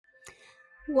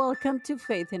Welcome to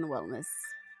Faith and Wellness.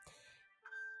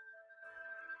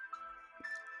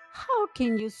 How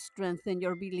can you strengthen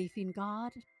your belief in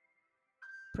God?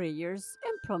 Prayers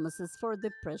and promises for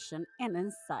depression and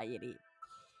anxiety.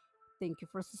 Thank you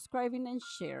for subscribing and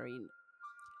sharing.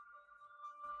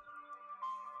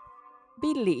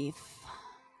 Belief.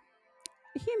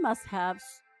 He must have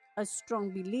a strong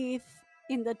belief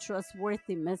in the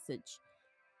trustworthy message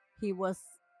he was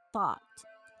taught.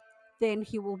 Then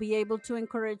he will be able to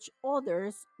encourage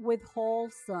others with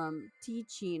wholesome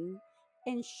teaching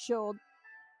and show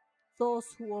those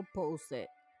who oppose it,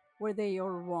 where they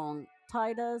are wrong.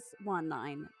 Titus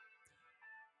 1:9.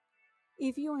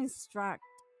 If you instruct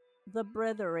the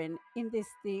brethren in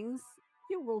these things,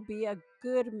 you will be a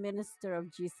good minister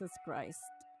of Jesus Christ,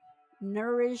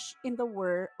 nourished in the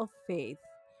word of faith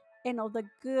and of the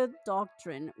good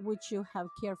doctrine which you have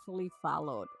carefully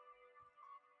followed.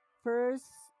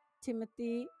 First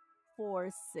Timothy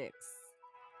 4:6.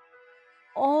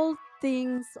 All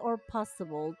things are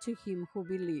possible to him who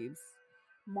believes.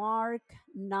 Mark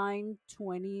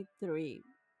 9:23.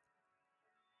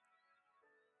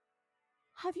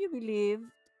 Have you believed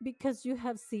because you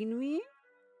have seen me?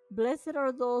 Blessed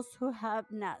are those who have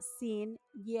not seen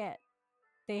yet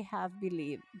they have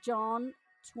believed. John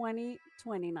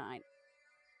 20:29.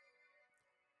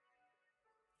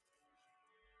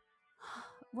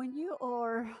 When you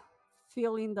are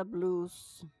feeling the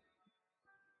blues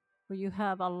or you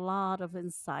have a lot of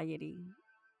anxiety,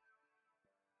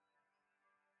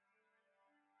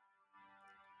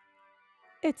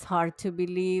 it's hard to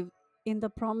believe in the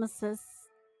promises,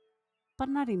 but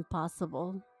not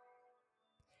impossible.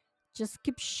 Just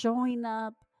keep showing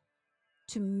up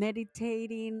to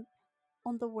meditating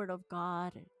on the Word of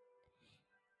God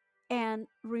and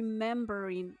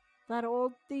remembering that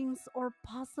all things are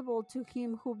possible to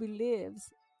him who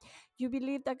believes. You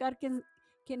believe that God can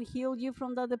heal you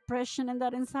from that depression and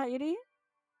that anxiety?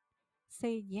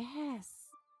 Say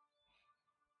yes.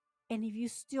 And if you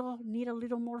still need a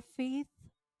little more faith,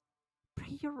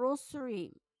 pray your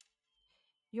rosary.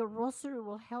 Your rosary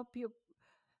will help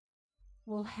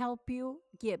you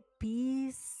get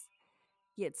peace,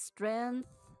 get strength,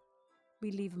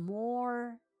 believe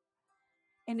more,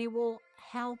 and it will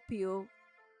help you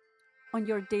on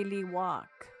your daily walk.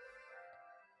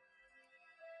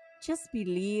 Just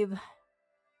believe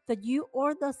that you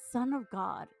are the Son of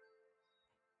God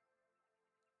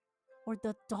or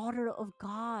the daughter of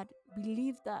God.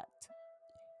 Believe that.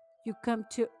 You come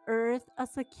to earth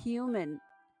as a human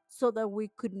so that we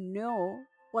could know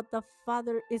what the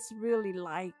Father is really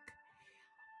like.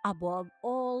 Above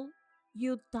all,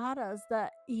 you taught us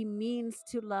that it means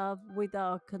to love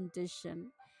without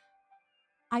condition.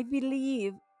 I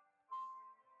believe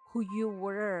who you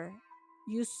were,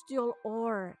 you still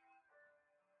are,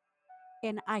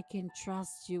 and I can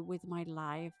trust you with my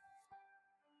life.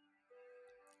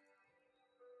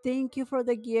 Thank you for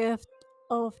the gift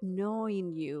of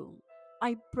knowing you.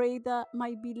 I pray that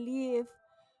my belief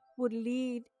would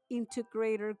lead into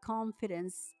greater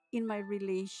confidence in my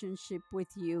relationship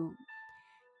with you.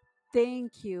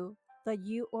 Thank you that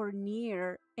you are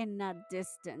near and not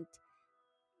distant.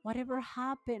 Whatever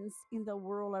happens in the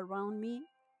world around me,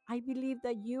 I believe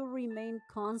that you remain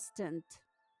constant.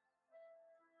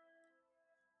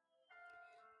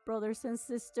 Brothers and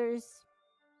sisters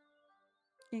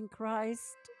in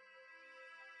Christ,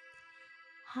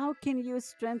 how can you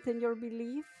strengthen your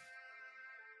belief?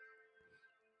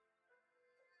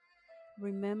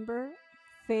 Remember,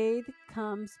 faith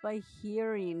comes by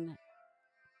hearing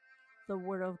the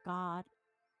Word of God.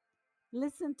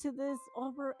 Listen to this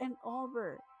over and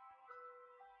over.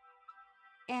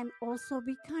 And also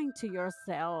be kind to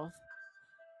yourself.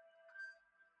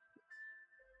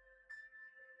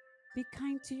 Be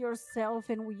kind to yourself,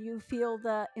 and when you feel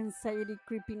the anxiety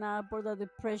creeping up or the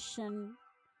depression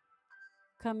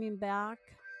coming back,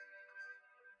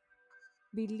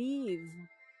 believe,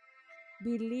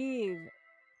 believe,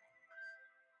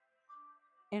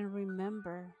 and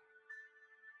remember,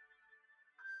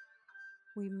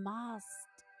 we must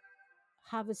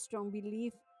have a strong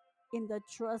belief in the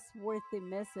trustworthy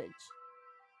message.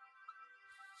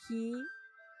 He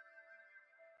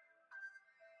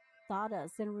taught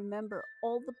us, and remember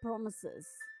all the promises,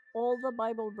 all the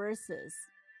Bible verses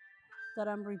that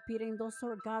I'm repeating, those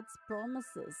are God's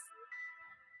promises.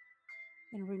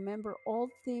 And remember, all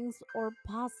things are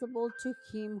possible to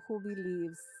him who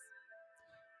believes.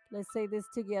 Let's say this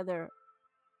together.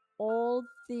 All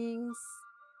things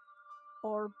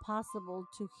are possible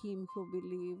to him who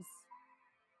believes.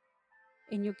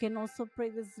 And you can also pray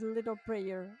this little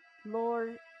prayer.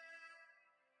 Lord,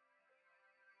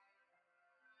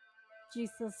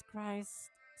 Jesus Christ,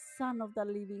 Son of the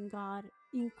living God,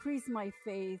 increase my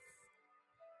faith.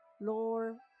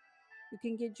 Lord, you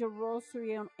can get your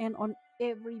rosary on, and on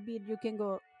every beat you can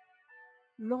go,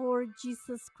 Lord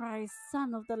Jesus Christ,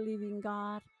 Son of the living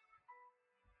God,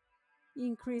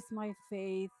 increase my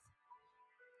faith.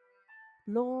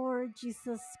 Lord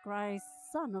Jesus Christ,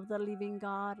 Son of the living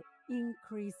God,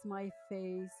 increase my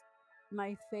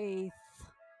faith.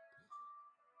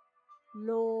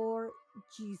 Lord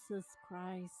Jesus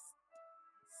Christ,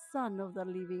 Son of the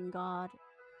living God,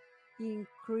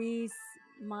 increase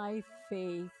my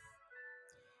faith.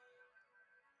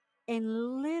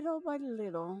 And little by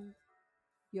little,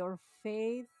 your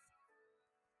faith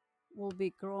will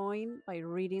be growing by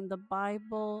reading the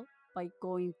Bible, by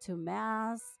going to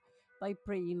Mass, by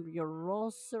praying your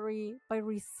rosary, by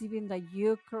receiving the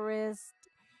Eucharist.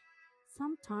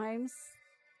 Sometimes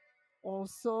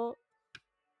also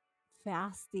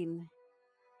fasting.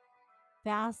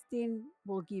 Fasting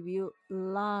will give you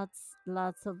lots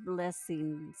of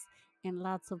blessings and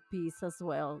lots of peace as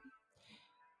well.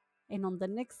 And on the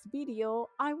next video,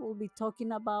 I will be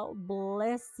talking about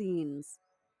blessings.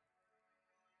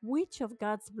 Which of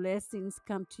God's blessings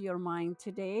come to your mind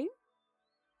today?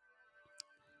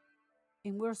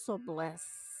 And we're so blessed.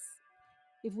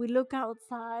 If we look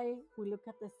outside, we look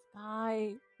at the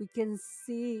sky, we can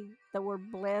see that we're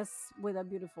blessed with a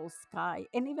beautiful sky.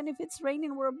 And even if it's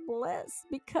raining, we're blessed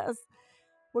because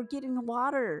we're getting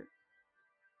water,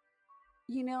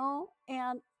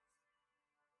 and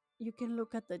you can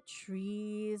look at the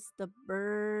trees, the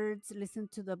birds, listen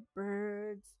to the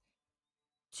birds,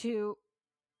 to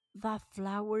the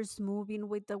flowers moving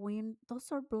with the wind.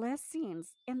 Those are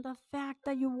blessings. And the fact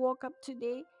that you woke up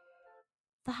today,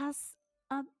 that's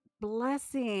a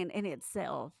blessing in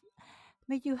itself.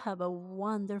 May you have a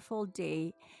wonderful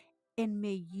day, and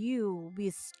may you be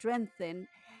strengthened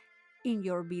in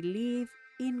your belief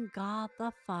in God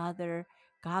the Father,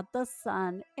 God the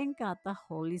Son, and God the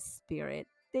Holy Spirit.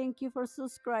 Thank you for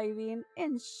subscribing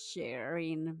and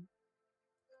sharing.